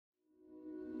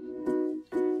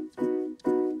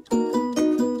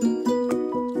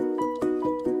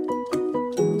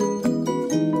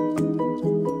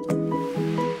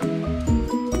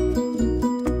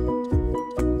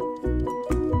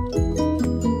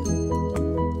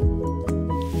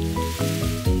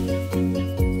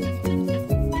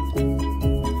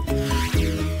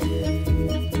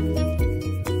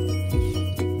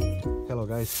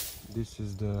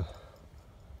the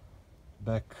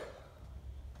back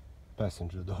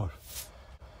passenger door,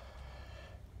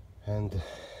 and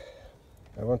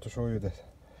I want to show you the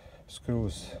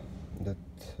screws that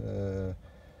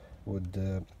would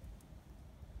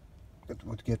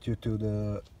get you to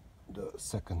the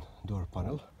second door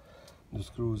panel. The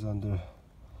screws under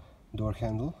door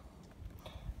handle,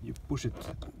 you push it,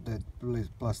 that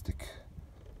little plastic,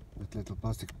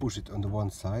 push it on the one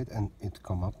side and it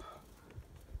come up.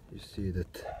 You see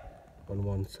that on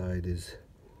one side is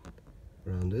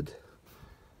rounded.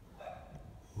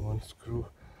 One screw,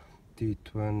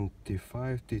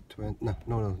 T25, T20,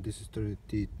 no, this is 30,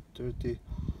 T30,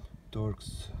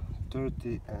 Torx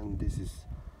 30, and this is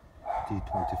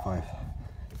T25.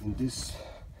 In this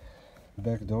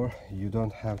back door you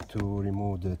don't have to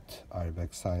remove that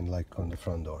airbag sign like on the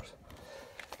front doors,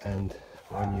 and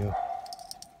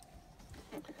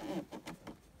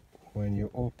when you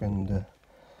open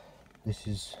this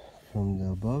is from the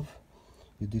above,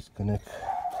 you disconnect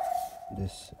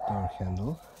this door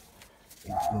handle.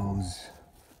 It goes,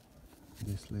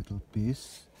 this little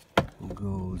piece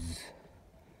goes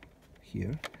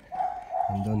here,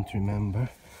 and don't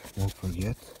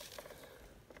forget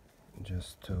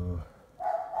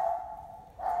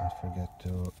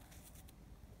to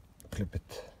clip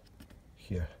it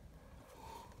here,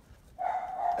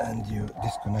 and you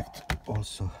disconnect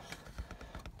also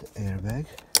the airbag.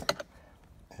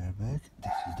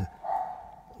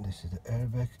 This is the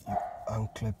airbag. You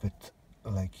unclip it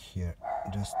like here,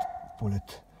 just pull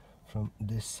it from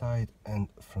this side and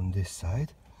from this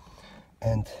side,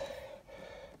 and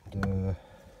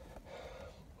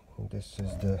this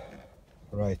is the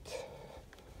right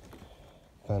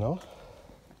panel.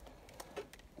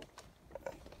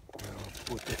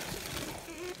 We'll put it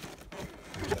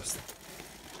just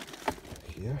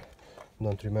here.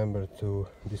 Don't remember to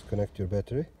disconnect your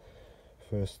battery.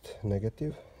 First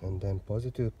negative and then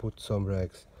positive. Put some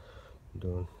rags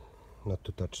not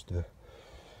to touch the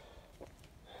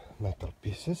metal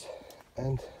pieces,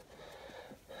 and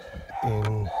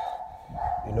in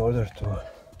order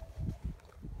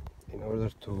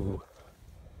to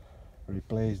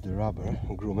replace the rubber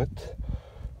groomet,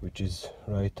 which is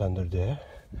right under there,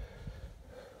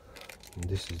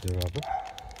 this is the rubber.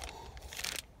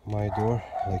 My door,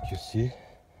 like you see,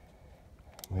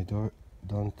 my door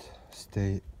don't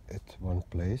stay at one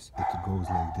place, it goes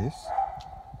like this,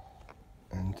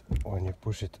 and when you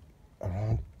push it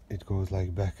around it goes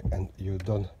like back, and you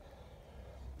don't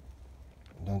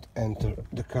enter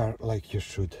the car like you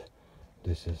should.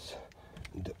 This is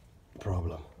the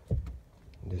problem.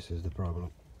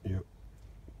 You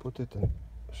put it and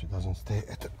she doesn't stay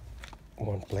at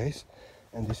one place.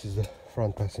 And this is the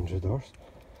front passenger doors,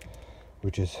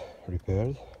 which is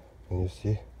repaired, and you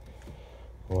see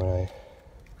when I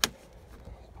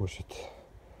push it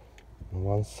on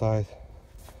one side,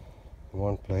 in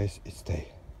one place, it stays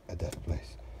at that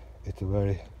place. It's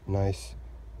very nice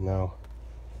now.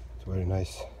 It's very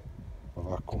nice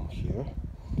vacuum here.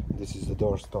 This is the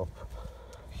doorstop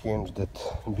hinge that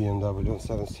BMW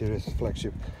 7 Series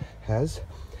flagship has,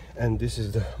 and this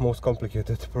is the most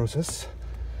complicated process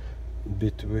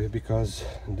because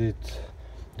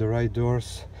the right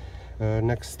doors.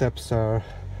 Next steps are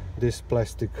these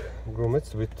plastic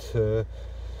groomets with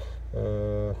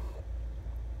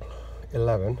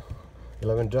 11.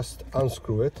 Just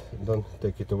unscrew it, don't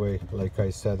take it away like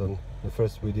I said on the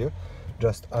first video.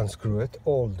 Just unscrew it,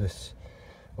 all this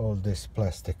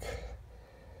plastic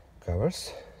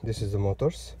covers. This is the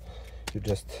motors. You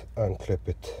just unclip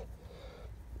it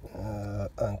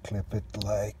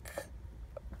like,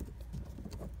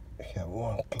 you have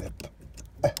one clip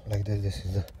like this. This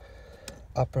is the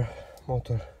upper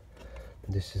motor,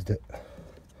 this is the,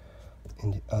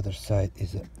 in the other side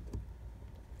is a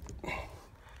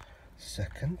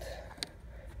second.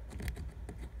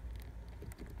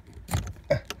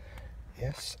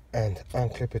 Yes, and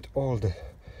unclip it all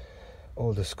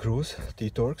the screws,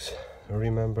 t-torx.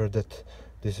 Remember that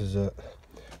this is a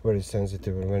very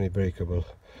sensitive and very breakable.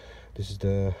 This is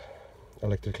the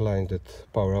electric line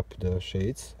that power up the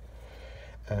shades.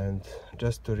 And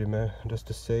just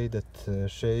to say that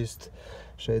shades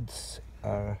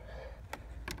are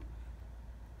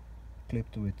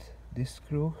clipped with this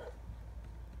screw,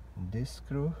 this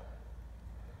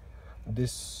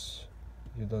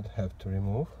you don't have to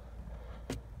remove.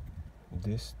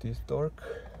 This torx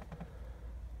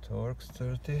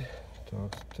 30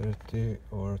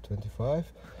 or 25,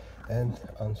 and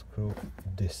unscrew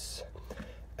this,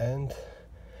 and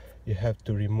you have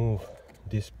to remove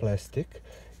this plastic.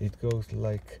 It goes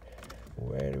like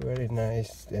very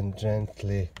nice and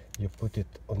gently. you put it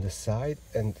on the side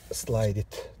and slide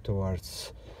it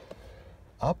towards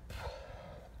up,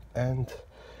 and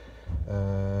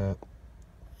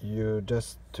you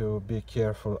just to be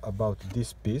careful about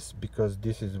this piece, because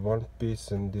this is one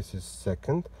piece and this is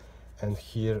second, and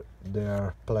here there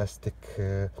are plastic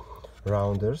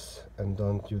rounders, and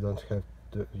you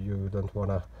don't want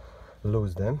to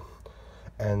lose them,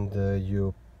 and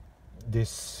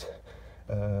this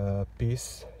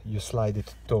piece you slide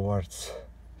it towards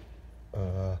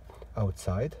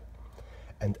outside,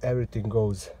 and everything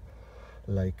goes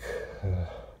like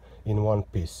in one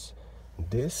piece.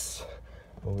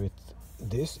 With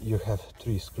this you have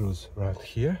 3 screws right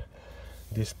here.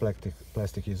 This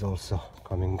plastic is also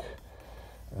coming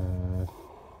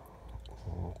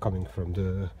from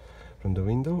the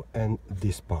window, and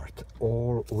this part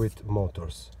all with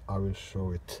motors. I will show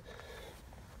it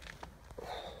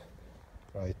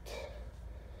right.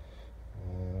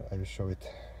 I will show it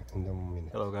in a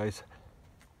minute. Hello guys,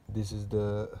 this is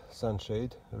the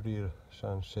sunshade, rear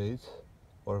sunshade,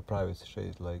 or private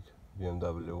shade like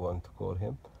BMW want to call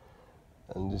him,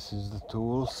 and this is the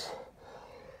tools,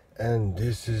 and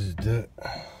this is the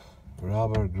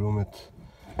rubber groomet.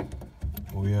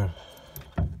 We are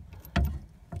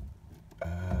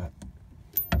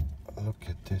look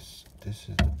at this. This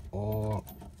is all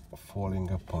falling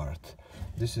apart.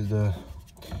 This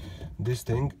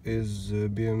thing is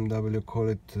BMW call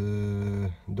it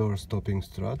door stopping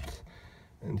strut,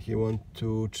 and he want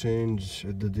to change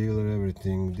at the dealer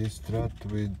everything. This strut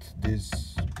with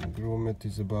this groomet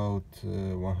is about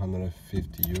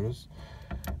 150 euros,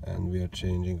 and we are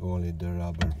changing only the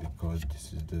rubber because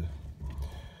this is the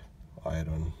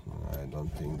iron. I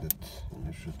don't think that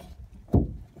you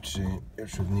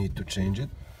should need to change it.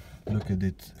 Look at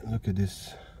it. Look at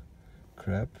this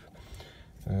crap.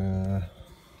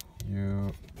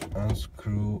 You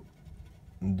unscrew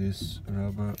this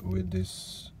rubber with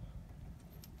this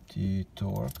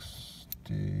t-torx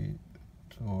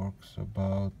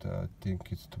about I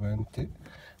think it's 20,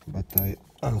 but I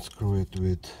unscrew it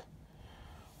with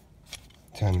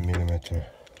 10 millimeter.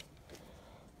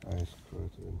 I screw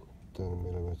it with 10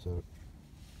 millimeter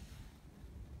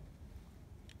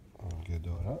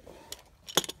gedora,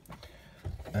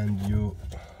 and you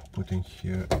putting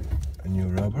here a new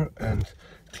rubber and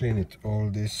clean it. All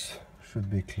this should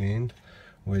be cleaned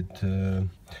with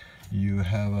you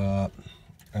have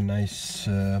a nice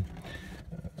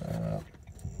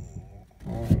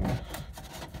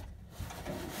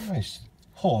nice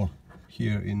hole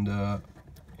here in the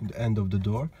end of the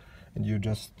door, and you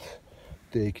just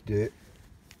take the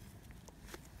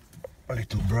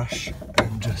little brush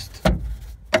and just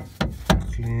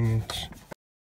clean it